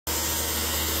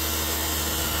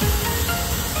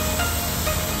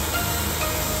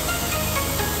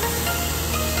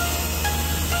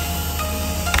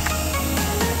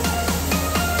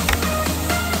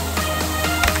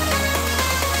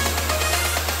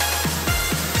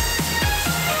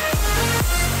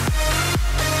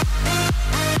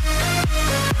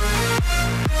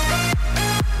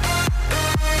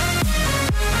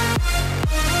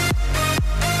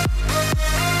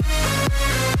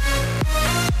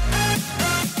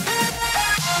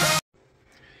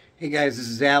Hey guys, this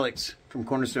is Alex from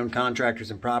Cornerstone Contractors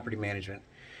and Property Management,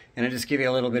 and I'll just give you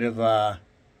a little bit of a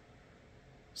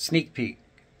sneak peek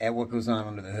at what goes on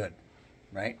under the hood,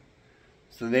 right?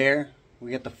 So there,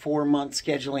 we got the 4-month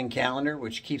scheduling calendar,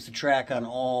 which keeps a track on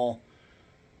all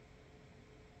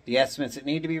the estimates that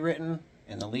need to be written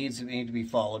and the leads that need to be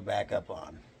followed back up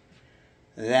on.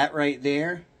 That right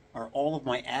there are all of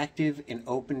my active and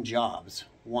open jobs,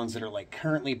 ones that are like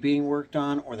currently being worked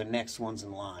on or the next ones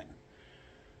in line.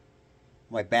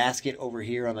 My basket over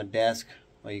here on the desk,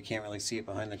 well, you can't really see it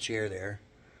behind the chair there,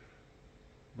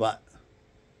 but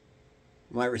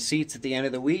my receipts at the end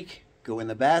of the week go in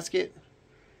the basket.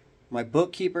 My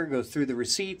bookkeeper goes through the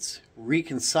receipts,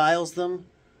 reconciles them,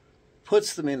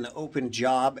 puts them in the open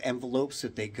job envelopes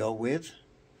that they go with,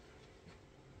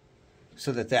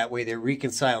 so that way they're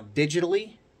reconciled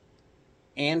digitally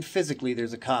and physically.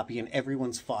 There's a copy in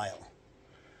everyone's file.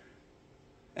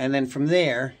 And then from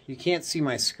there, you can't see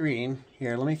my screen.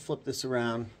 Here, let me flip this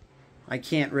around. I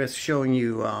can't risk showing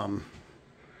you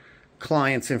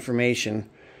clients' information.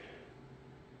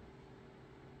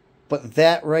 But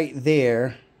that right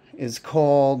there is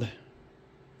called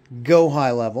Go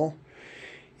High Level.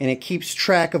 And it keeps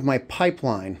track of my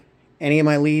pipeline. Any of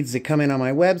my leads that come in on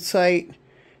my website,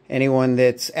 anyone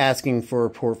that's asking for a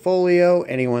portfolio,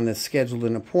 anyone that's scheduled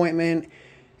an appointment,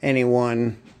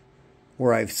 anyone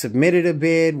where I've submitted a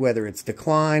bid, whether it's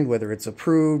declined, whether it's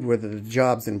approved, whether the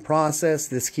job's in process.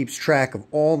 This keeps track of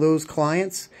all those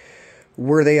clients,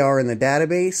 where they are in the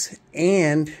database,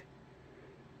 and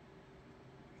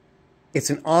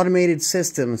it's an automated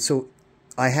system, so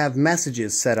I have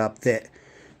messages set up that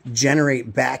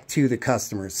generate back to the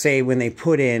customers. Say when they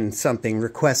put in something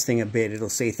requesting a bid, it'll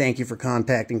say, "Thank you for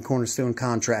contacting Cornerstone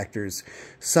Contractors.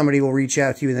 Somebody will reach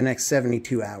out to you in the next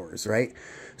 72 hours, right?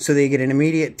 So they get an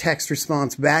immediate text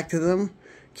response back to them,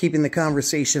 keeping the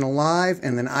conversation alive,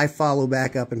 and then I follow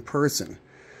back up in person.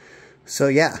 So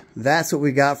yeah, that's what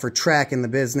we got for tracking the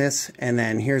business. And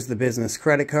then here's the business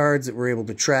credit cards that we're able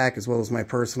to track, as well as my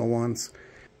personal ones.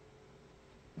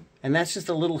 And that's just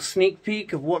a little sneak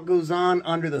peek of what goes on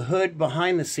under the hood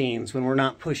behind the scenes when we're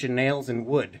not pushing nails in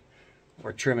wood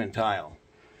or trimming tile.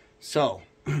 So,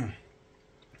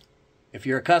 if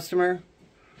you're a customer,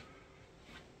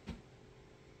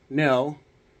 know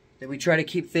that we try to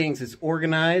keep things as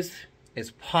organized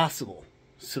as possible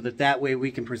so that way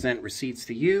we can present receipts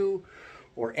to you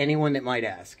or anyone that might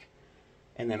ask.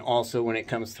 And then also when it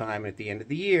comes time at the end of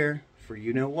the year for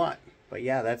you know what. But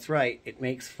yeah, that's right. It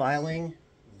makes filing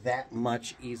that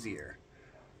much easier.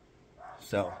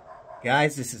 So,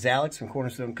 guys, this is Alex from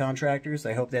Cornerstone Contractors.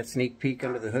 I hope that sneak peek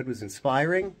under the hood was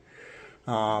inspiring.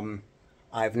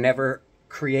 I've never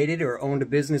created or owned a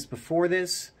business before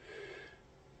this.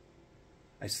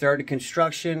 I started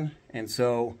construction, and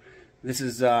so this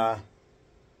is a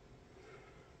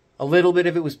little bit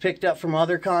of it was picked up from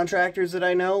other contractors that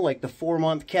I know, like the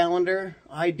 4-month calendar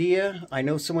idea. I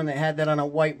know someone that had that on a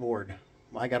whiteboard.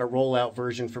 I got a rollout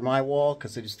version for my wall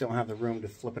because I just don't have the room to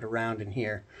flip it around in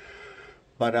here.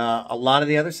 But a lot of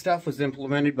the other stuff was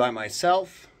implemented by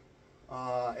myself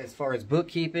as far as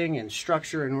bookkeeping and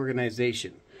structure and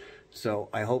organization. So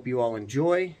I hope you all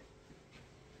enjoy.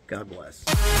 God bless.